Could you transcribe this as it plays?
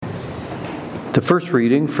The first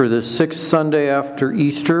reading for the sixth Sunday after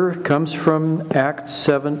Easter comes from Acts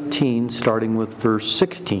 17, starting with verse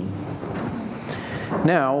 16.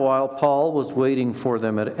 Now, while Paul was waiting for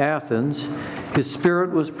them at Athens, his spirit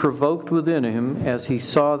was provoked within him as he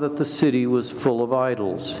saw that the city was full of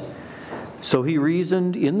idols. So he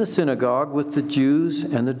reasoned in the synagogue with the Jews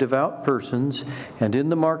and the devout persons, and in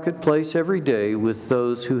the marketplace every day with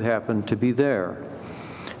those who happened to be there.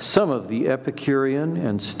 Some of the Epicurean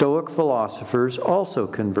and Stoic philosophers also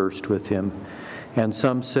conversed with him, and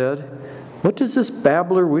some said, "What does this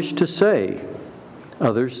babbler wish to say?"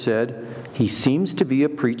 Others said, "He seems to be a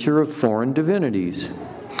preacher of foreign divinities,"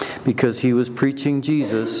 because he was preaching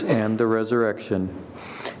Jesus and the resurrection.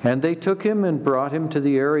 And they took him and brought him to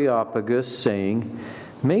the Areopagus, saying,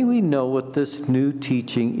 "May we know what this new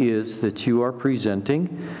teaching is that you are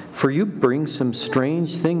presenting? For you bring some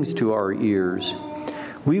strange things to our ears.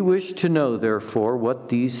 We wish to know, therefore, what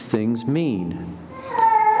these things mean."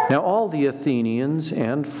 Now all the Athenians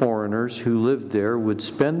and foreigners who lived there would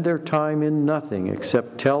spend their time in nothing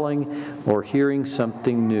except telling or hearing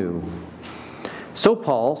something new. So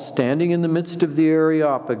Paul, standing in the midst of the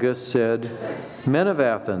Areopagus, said, "Men of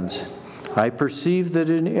Athens, I perceive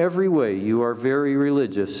that in every way you are very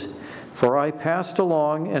religious. For I passed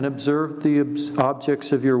along and observed the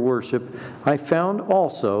objects of your worship. I found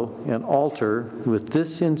also an altar with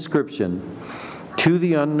this inscription, 'To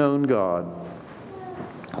the unknown God.'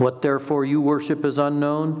 What therefore you worship as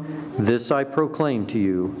unknown, this I proclaim to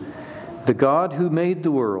you. The God who made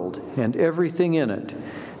the world and everything in it,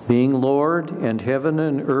 being Lord and heaven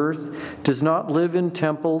and earth, does not live in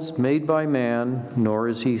temples made by man, nor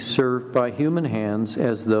is he served by human hands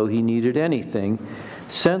as though he needed anything,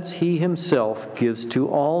 since he himself gives to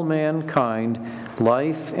all mankind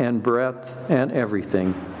life and breath and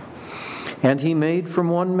everything. And he made from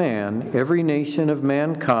one man every nation of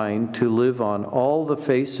mankind to live on all the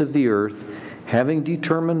face of the earth, having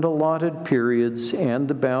determined allotted periods and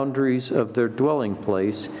the boundaries of their dwelling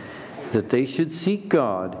place, that they should seek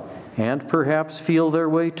God and perhaps feel their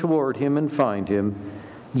way toward him and find him.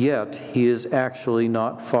 Yet he is actually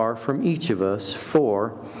not far from each of us,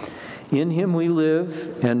 for in him we live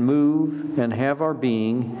and move and have our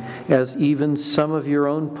being, as even some of your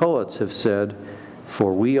own poets have said,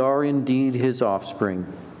 for we are indeed his offspring.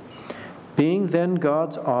 Being then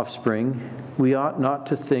God's offspring, we ought not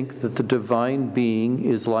to think that the divine being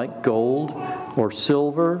is like gold or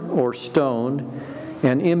silver or stone,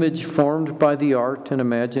 an image formed by the art and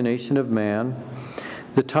imagination of man.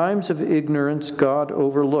 The times of ignorance God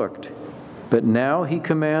overlooked, but now he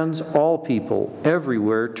commands all people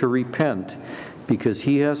everywhere to repent, because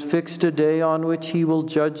he has fixed a day on which he will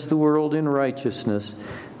judge the world in righteousness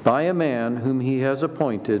by a man whom he has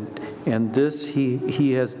appointed, and this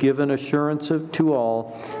he has given assurance to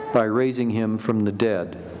all by raising him from the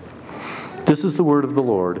dead." This is the word of the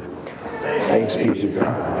Lord. Thanks be to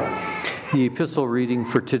God. The epistle reading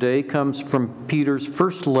for today comes from Peter's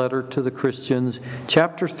first letter to the Christians,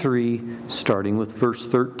 chapter 3, starting with verse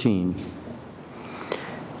 13.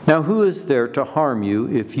 "Now who is there to harm you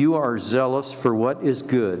if you are zealous for what is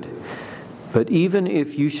good? But even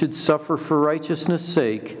if you should suffer for righteousness'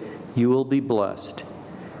 sake, you will be blessed.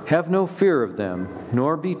 Have no fear of them,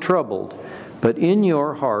 nor be troubled, but in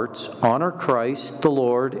your hearts honor Christ the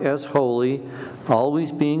Lord as holy,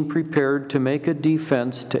 always being prepared to make a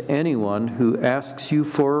defense to anyone who asks you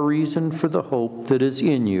for a reason for the hope that is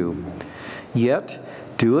in you. Yet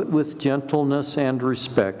do it with gentleness and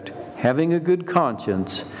respect, having a good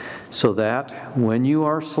conscience, so that, when you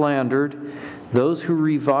are slandered, those who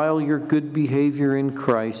revile your good behavior in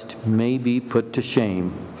Christ may be put to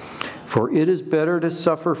shame. For it is better to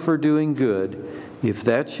suffer for doing good, if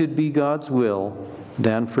that should be God's will,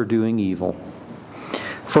 than for doing evil.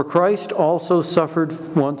 For Christ also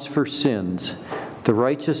suffered once for sins, the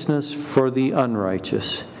righteousness for the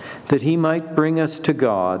unrighteous, that he might bring us to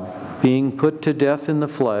God, being put to death in the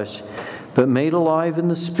flesh, but made alive in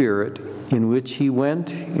the Spirit, in which he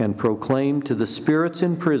went and proclaimed to the spirits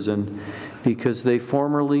in prison, because they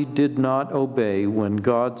formerly did not obey when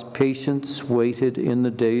God's patience waited in the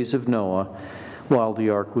days of Noah, while the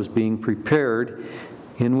ark was being prepared,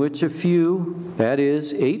 in which a few, that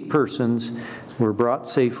is, 8 persons, were brought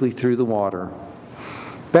safely through the water.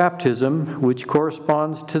 Baptism, which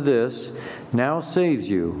corresponds to this, now saves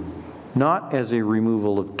you, not as a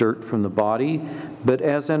removal of dirt from the body, but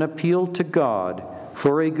as an appeal to God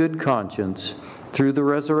for a good conscience, through the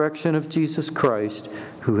resurrection of Jesus Christ,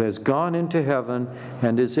 who has gone into heaven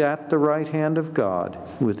and is at the right hand of God,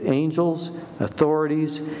 with angels,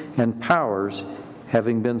 authorities, and powers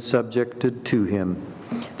having been subjected to him.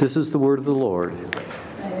 This is the word of the Lord.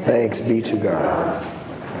 Thanks be to God.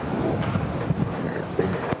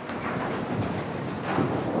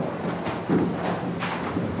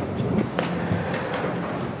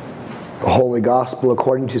 The Holy Gospel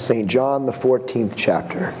according to St. John, the 14th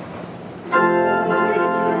chapter.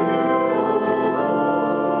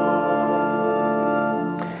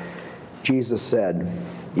 Jesus said,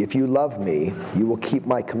 "If you love me, you will keep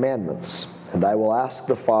my commandments, and I will ask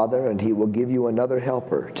the Father, and he will give you another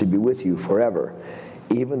helper to be with you forever,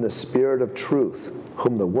 even the Spirit of truth,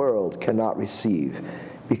 whom the world cannot receive,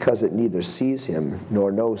 because it neither sees him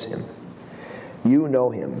nor knows him. You know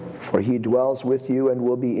him, for he dwells with you and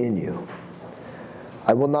will be in you.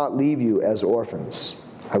 I will not leave you as orphans.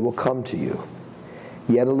 I will come to you.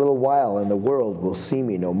 Yet a little while, and the world will see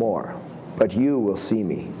me no more, but you will see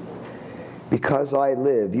me. Because I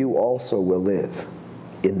live, you also will live.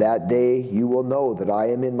 In that day you will know that I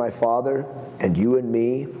am in my Father, and you in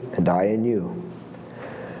me, and I in you.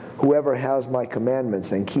 Whoever has my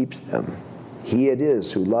commandments and keeps them, he it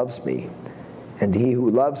is who loves me. And he who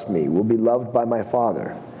loves me will be loved by my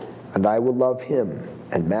Father, and I will love him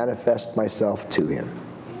and manifest myself to him."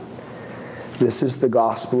 This is the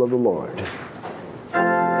gospel of the Lord.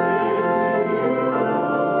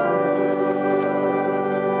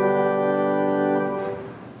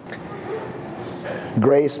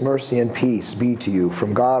 Grace, mercy, and peace be to you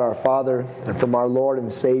from God our Father and from our Lord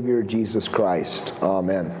and Savior Jesus Christ.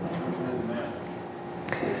 Amen.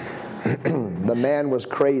 The man was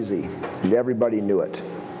crazy, and everybody knew it.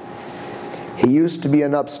 He used to be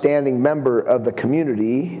an upstanding member of the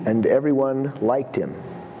community, and everyone liked him.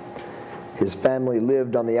 His family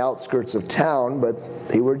lived on the outskirts of town, but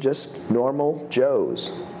they were just normal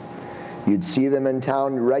Joes. You'd see them in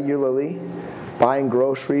town regularly, buying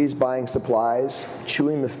groceries, buying supplies,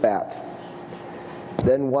 chewing the fat.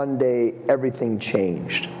 Then one day, everything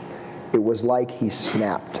changed. It was like he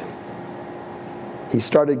snapped. He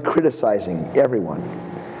started criticizing everyone,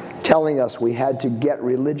 telling us we had to get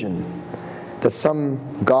religion, that some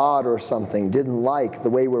god or something didn't like the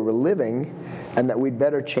way we were living, and that we'd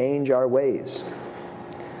better change our ways.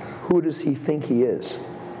 Who does he think he is?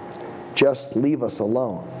 Just leave us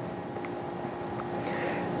alone.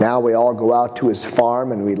 Now we all go out to his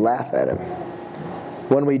farm and we laugh at him.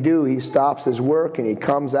 When we do, he stops his work and he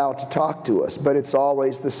comes out to talk to us, but it's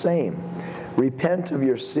always the same. Repent of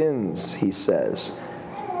your sins, he says.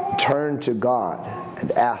 Turn to God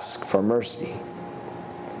and ask for mercy.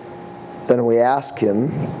 Then we ask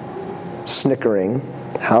him, snickering,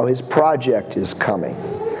 how his project is coming.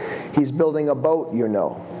 He's building a boat, you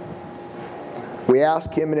know. We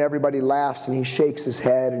ask him and everybody laughs and he shakes his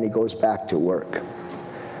head and he goes back to work.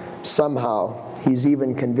 Somehow, he's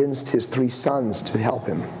even convinced his 3 sons to help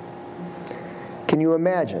him. Can you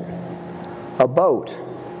imagine? A boat.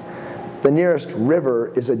 The nearest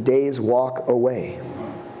river is a day's walk away.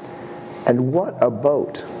 And what a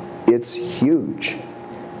boat. It's huge.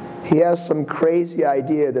 He has some crazy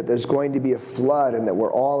idea that there's going to be a flood and that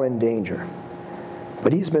we're all in danger.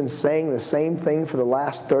 But he's been saying the same thing for the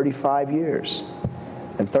last 35 years.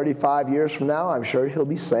 And 35 years from now, I'm sure he'll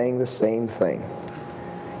be saying the same thing.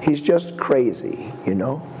 He's just crazy, you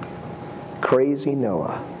know? Crazy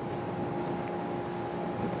Noah.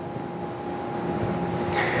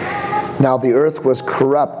 Now the earth was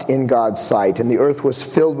corrupt in God's sight, and the earth was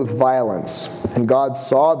filled with violence. And God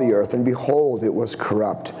saw the earth, and behold, it was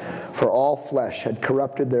corrupt, for all flesh had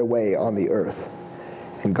corrupted their way on the earth.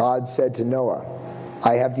 And God said to Noah,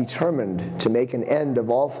 I have determined to make an end of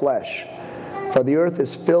all flesh, for the earth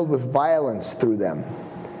is filled with violence through them.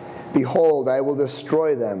 Behold, I will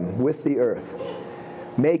destroy them with the earth.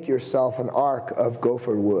 Make yourself an ark of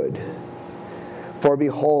gopher wood. For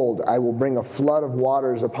behold, I will bring a flood of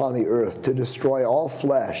waters upon the earth to destroy all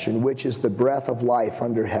flesh, in which is the breath of life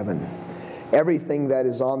under heaven. Everything that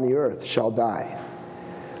is on the earth shall die.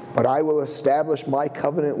 But I will establish my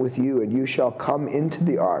covenant with you, and you shall come into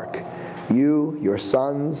the ark, you, your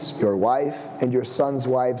sons, your wife, and your sons'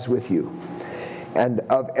 wives with you. And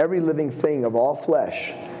of every living thing of all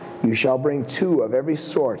flesh, you shall bring 2 of every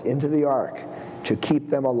sort into the ark, to keep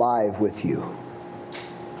them alive with you.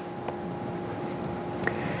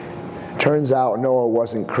 Turns out Noah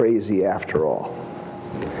wasn't crazy after all.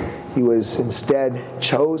 He was instead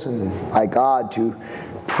chosen by God to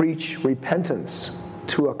preach repentance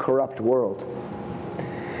to a corrupt world.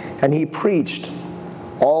 And he preached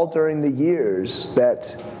all during the years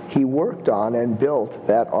that he worked on and built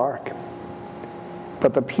that ark.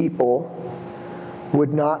 But the people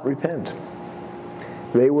would not repent.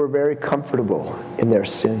 They were very comfortable in their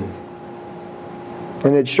sin.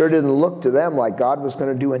 And it sure didn't look to them like God was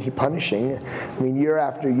going to do any punishing. I mean, year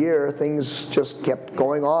after year, things just kept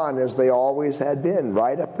going on as they always had been,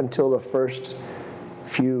 right up until the first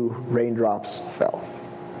few raindrops fell.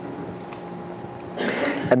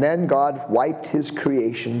 And then God wiped his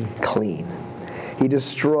creation clean. He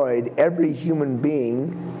destroyed every human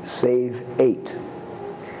being save 8.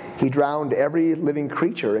 He drowned every living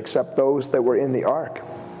creature except those that were in the ark.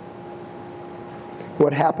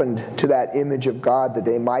 What happened to that image of God that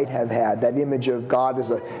they might have had? That image of God as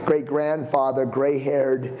a great-grandfather,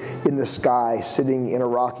 gray-haired in the sky, sitting in a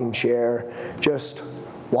rocking chair, just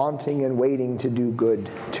wanting and waiting to do good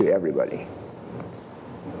to everybody.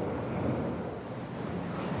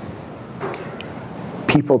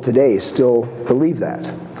 People today still believe that.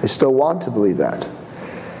 They still want to believe that.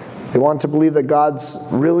 They want to believe that God's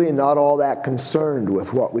really not all that concerned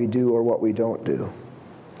with what we do or what we don't do.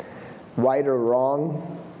 Right or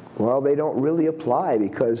wrong, well, they don't really apply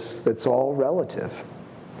because that's all relative.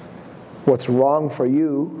 What's wrong for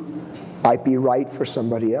you might be right for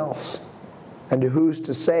somebody else. And who's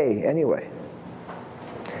to say anyway?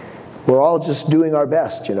 We're all just doing our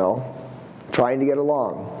best, trying to get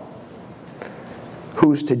along.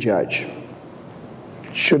 Who's to judge?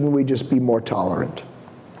 Shouldn't we just be more tolerant?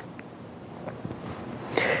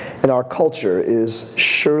 And our culture is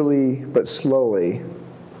surely but slowly,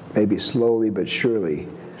 maybe slowly but surely,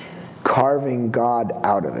 carving God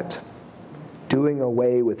out of it, doing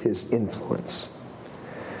away with his influence.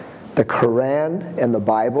 The Quran and the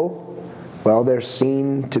Bible, well, they're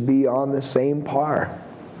seen to be on the same par.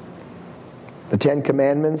 The Ten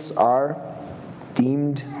Commandments are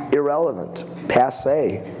deemed irrelevant,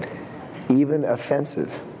 passé, even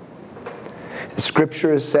offensive.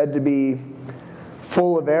 Scripture is said to be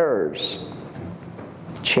full of errors,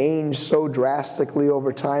 changed so drastically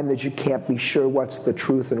over time that you can't be sure what's the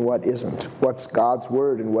truth and what isn't, what's God's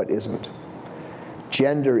word and what isn't.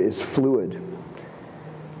 Gender is fluid.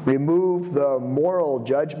 Remove the moral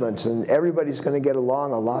judgments and everybody's going to get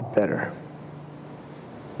along a lot better.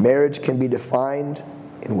 Marriage can be defined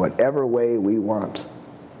in whatever way we want.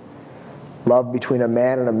 Love between a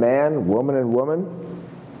man and a man, woman and woman,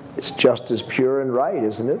 it's just as pure and right,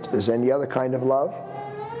 isn't it, as any other kind of love?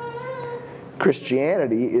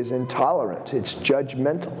 Christianity is intolerant, it's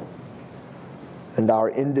judgmental. And our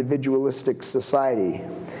individualistic society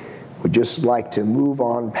would just like to move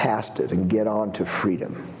on past it and get on to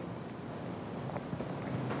freedom.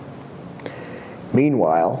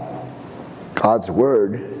 Meanwhile, God's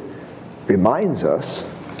Word reminds us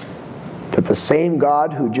that the same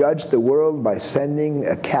God who judged the world by sending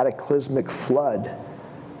a cataclysmic flood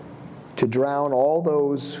to drown all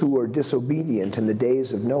those who were disobedient in the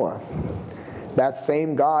days of Noah, that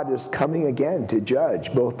same God is coming again to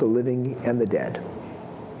judge both the living and the dead.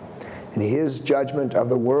 And his judgment of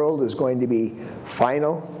the world is going to be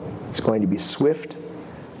final, it's going to be swift,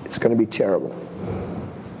 it's going to be terrible.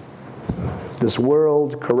 This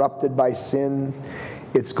world corrupted by sin,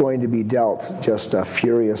 it's going to be dealt just a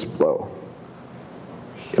furious blow.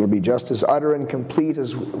 It'll be just as utter and complete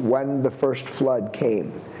as when the first flood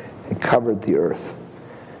came and covered the earth.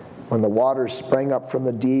 When the waters sprang up from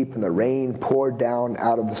the deep and the rain poured down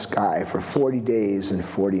out of the sky for 40 days and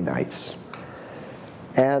 40 nights.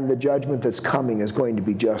 And the judgment that's coming is going to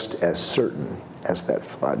be just as certain as that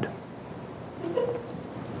flood.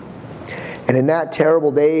 And in that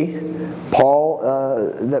terrible day,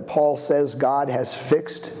 Paul says God has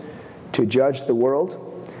fixed to judge the world,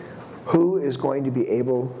 who is going to be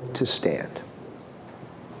able to stand?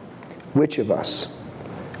 Which of us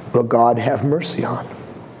will God have mercy on?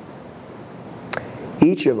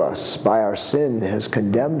 Each of us, by our sin, has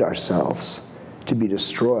condemned ourselves to be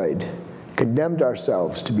destroyed, condemned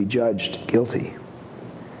ourselves to be judged guilty.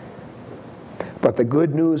 But the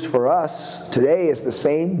good news for us today is the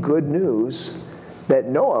same good news that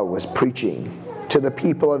Noah was preaching to the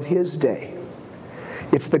people of his day.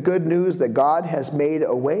 It's the good news that God has made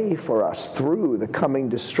a way for us through the coming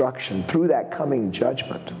destruction, through that coming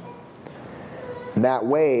judgment. And that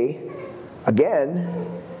way, again,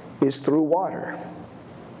 is through water.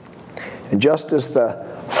 And just as the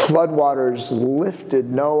floodwaters lifted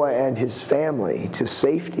Noah and his family to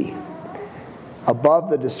safety above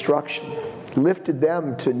the destruction, lifted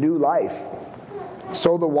them to new life,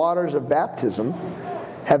 so the waters of baptism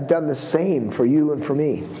have done the same for you and for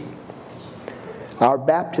me. Our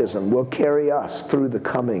baptism will carry us through the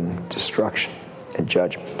coming destruction and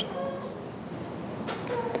judgment.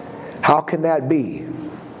 How can that be?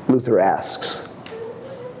 Luther asks.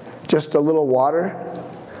 Just a little water,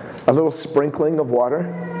 a little sprinkling of water,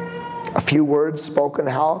 a few words spoken.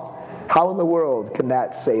 How in the world can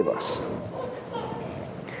that save us?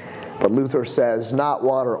 But Luther says not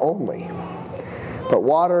water only, but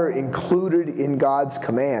water included in God's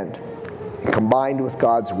command and combined with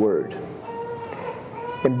God's word.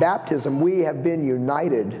 In baptism, we have been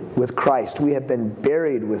united with Christ. We have been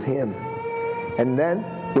buried with him. And then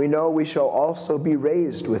we know we shall also be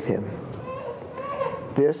raised with him.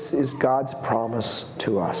 This is God's promise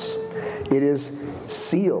to us. It is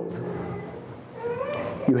sealed.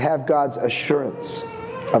 You have God's assurance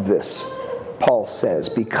of this, Paul says,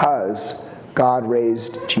 because God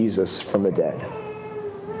raised Jesus from the dead.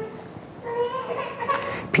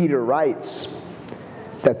 Peter writes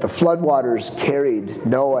that the floodwaters carried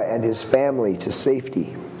Noah and his family to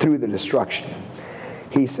safety through the destruction.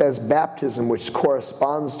 He says baptism, which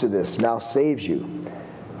corresponds to this, now saves you,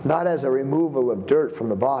 not as a removal of dirt from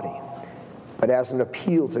the body, but as an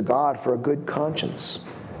appeal to God for a good conscience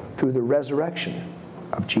through the resurrection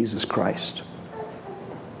of Jesus Christ.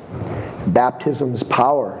 Baptism's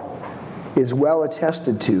power is well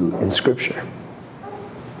attested to in Scripture.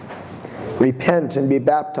 Repent and be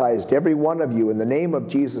baptized, every one of you, in the name of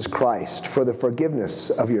Jesus Christ for the forgiveness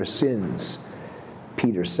of your sins,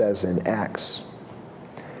 Peter says in Acts.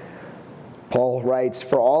 Paul writes,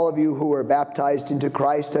 for all of you who are baptized into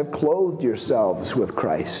Christ have clothed yourselves with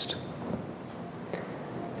Christ.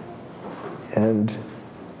 And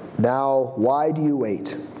now, why do you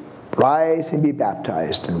wait? Rise and be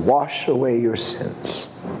baptized and wash away your sins.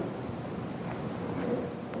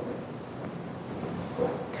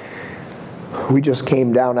 We just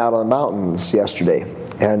came down out of the mountains yesterday,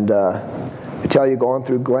 and I tell you, going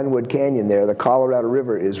through Glenwood Canyon there, the Colorado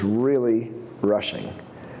River is really rushing.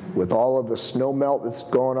 With all of the snow melt that's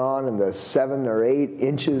going on and the 7 or 8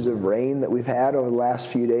 inches of rain that we've had over the last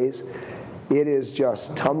few days, it is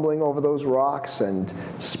just tumbling over those rocks and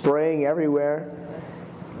spraying everywhere.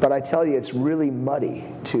 But I tell you, it's really muddy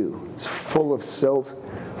too. It's full of silt,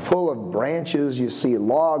 full of branches. You see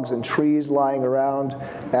logs and trees lying around.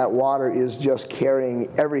 That water is just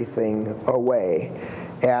carrying everything away.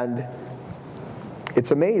 And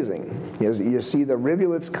it's amazing. You see the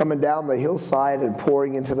rivulets coming down the hillside and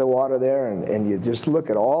pouring into the water there, and you just look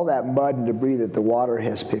at all that mud and debris that the water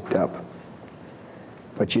has picked up.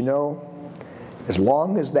 But you know, as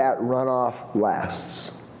long as that runoff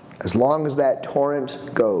lasts, as long as that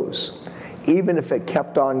torrent goes, even if it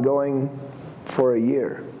kept on going for a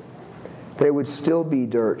year, there would still be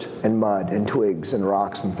dirt and mud and twigs and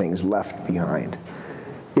rocks and things left behind.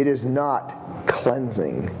 It is not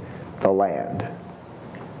cleansing the land.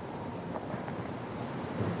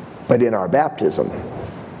 But in our baptism,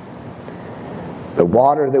 the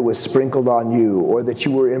water that was sprinkled on you or that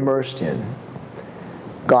you were immersed in,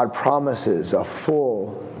 God promises a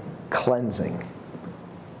full cleansing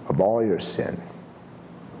of all your sin.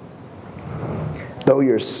 Though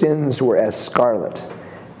your sins were as scarlet,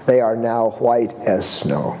 they are now white as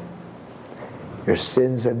snow. Your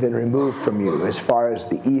sins have been removed from you as far as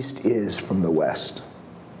the east is from the west.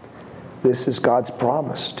 This is God's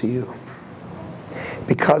promise to you.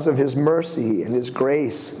 Because of his mercy and his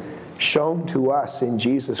grace shown to us in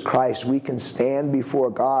Jesus Christ, we can stand before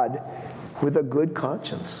God with a good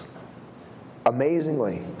conscience.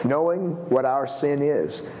 Amazingly, knowing what our sin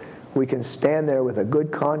is, we can stand there with a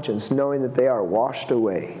good conscience, knowing that they are washed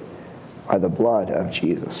away by the blood of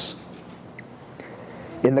Jesus.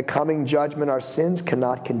 In the coming judgment, our sins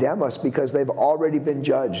cannot condemn us because they've already been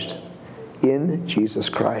judged in Jesus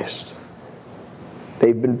Christ.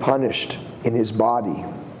 They've been punished in his body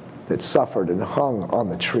that suffered and hung on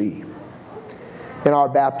the tree. In our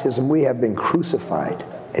baptism, we have been crucified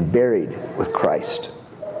and buried with Christ.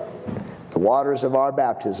 The waters of our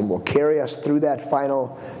baptism will carry us through that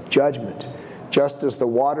final judgment, just as the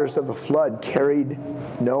waters of the flood carried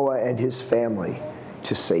Noah and his family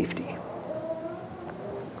to safety.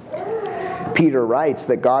 Peter writes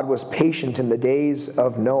that God was patient in the days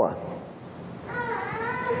of Noah.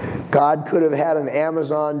 God could have had an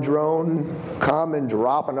Amazon drone come and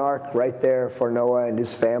drop an ark right there for Noah and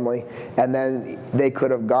his family, and then they could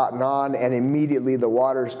have gotten on, and immediately the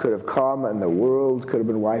waters could have come and the world could have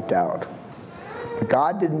been wiped out. But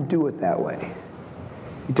God didn't do it that way.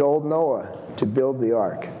 He told Noah to build the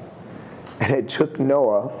ark, and it took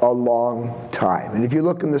Noah a long time. And if you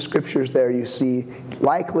look in the scriptures there, you see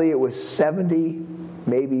likely it was 70,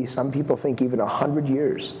 maybe some people think even 100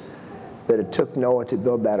 years that it took Noah to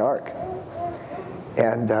build that ark.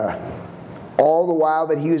 And all the while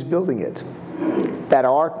that he was building it, that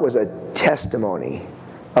ark was a testimony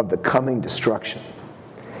of the coming destruction.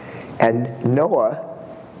 And Noah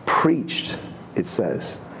preached, it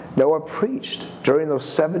says. Noah preached during those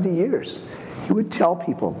 70 years. He would tell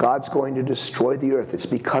people, God's going to destroy the earth. It's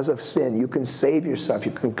because of sin. You can save yourself.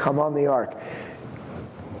 You can come on the ark.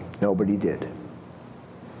 Nobody did.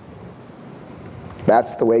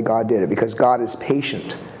 That's the way God did it, because God is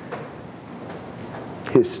patient.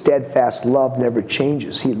 His steadfast love never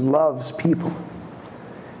changes. He loves people.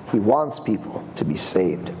 He wants people to be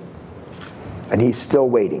saved. And He's still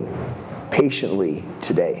waiting patiently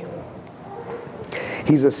today.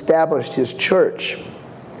 He's established His church,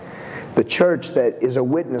 the church that is a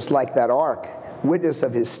witness like that ark, witness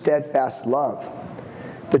of His steadfast love.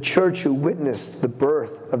 The church who witnessed the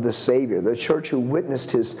birth of the Savior, the church who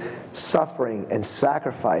witnessed His suffering and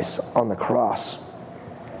sacrifice on the cross,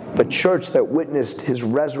 the church that witnessed His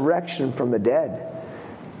resurrection from the dead,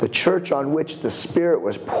 the church on which the Spirit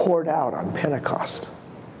was poured out on Pentecost.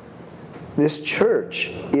 This church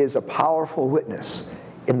is a powerful witness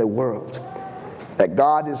in the world that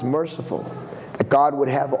God is merciful, that God would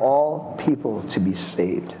have all people to be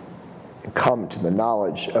saved and come to the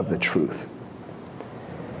knowledge of the truth.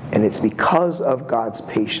 And it's because of God's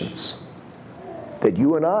patience that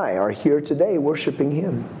you and I are here today worshiping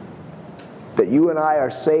Him. That you and I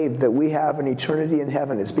are saved, that we have an eternity in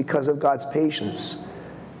heaven. It's because of God's patience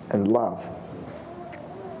and love.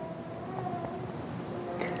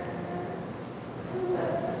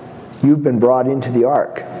 You've been brought into the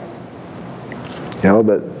ark.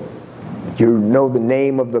 You know the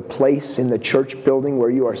name of the place in the church building where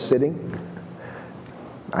you are sitting?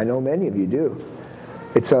 I know many of you do.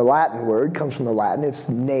 It's a Latin word, comes from the Latin. It's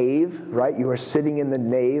nave, right? You are sitting in the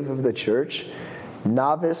nave of the church.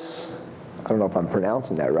 Navis, I don't know if I'm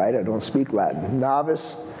pronouncing that right. I don't speak Latin.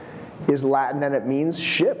 Navis is Latin and it means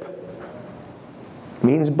ship. It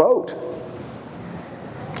means boat.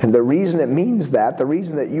 And the reason it means that, the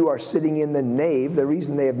reason that you are sitting in the nave, the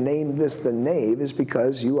reason they have named this the nave is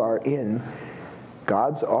because you are in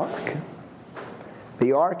God's ark.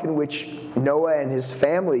 The ark in which Noah and his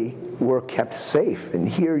family were kept safe. And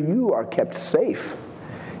here you are kept safe.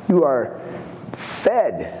 You are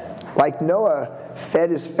fed. Like Noah fed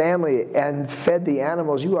his family and fed the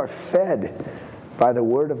animals, you are fed by the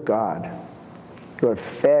Word of God. You are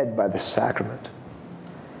fed by the sacrament.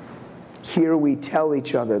 Here we tell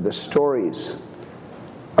each other the stories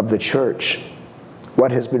of the church, what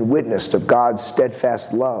has been witnessed of God's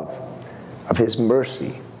steadfast love, of His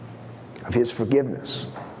mercy, of His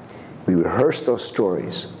forgiveness. We rehearse those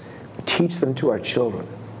stories. We teach them to our children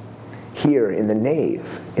here in the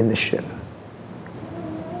nave, in the ship.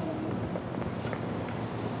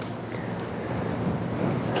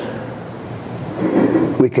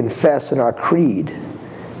 We confess in our creed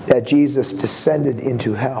that Jesus descended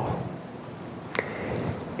into hell.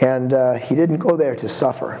 And He didn't go there to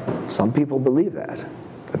suffer. Some people believe that.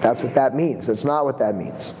 But that's what that means. That's not what that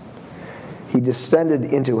means. He descended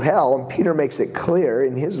into hell, and Peter makes it clear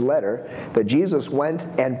in his letter that Jesus went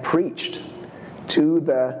and preached to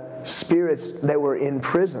the spirits that were in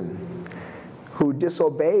prison who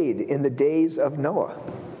disobeyed in the days of Noah.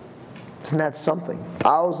 Isn't that something?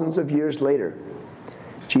 Thousands of years later,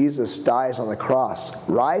 Jesus dies on the cross,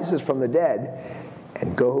 rises from the dead,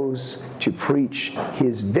 and goes to preach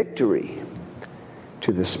His victory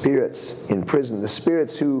to the spirits in prison, the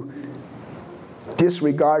spirits who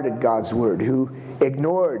disregarded God's word, who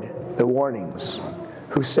ignored the warnings,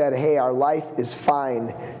 who said, hey, our life is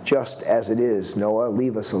fine just as it is. Noah,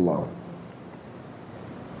 leave us alone.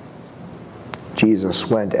 Jesus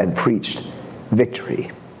went and preached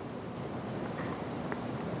victory.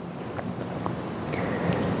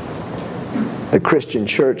 The Christian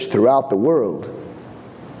church throughout the world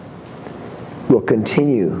will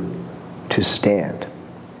continue to stand.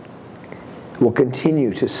 Will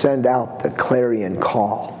continue to send out the clarion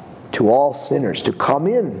call to all sinners to come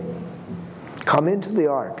in. Come into the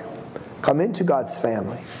ark. Come into God's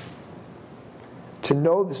family. To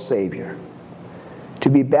know the Savior. To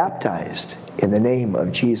be baptized in the name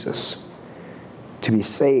of Jesus. To be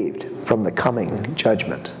saved from the coming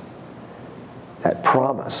judgment. That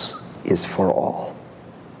promise is for all.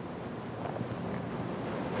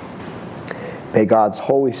 May God's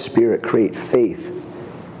Holy Spirit create faith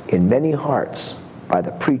in many hearts by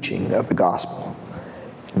the preaching of the gospel.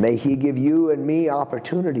 May He give you and me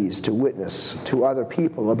opportunities to witness to other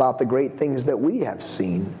people about the great things that we have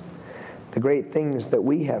seen, the great things that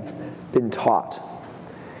we have been taught.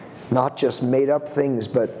 Not just made up things,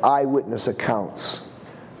 but eyewitness accounts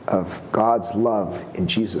of God's love in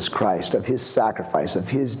Jesus Christ, of His sacrifice, of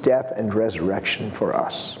His death and resurrection for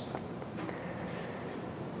us.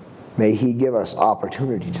 May He give us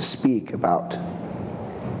opportunity to speak about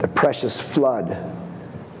the precious flood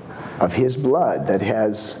of His blood that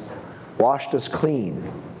has washed us clean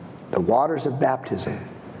the waters of baptism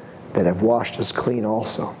that have washed us clean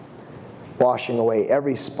also, washing away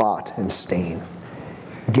every spot and stain,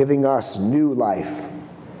 giving us new life,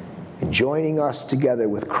 and joining us together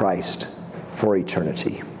with Christ for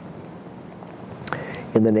eternity.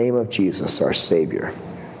 In the name of Jesus, our Savior.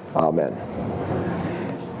 Amen.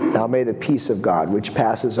 Now may the peace of God, which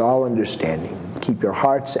passes all understanding, keep your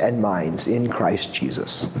hearts and minds in Christ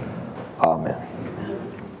Jesus. Amen.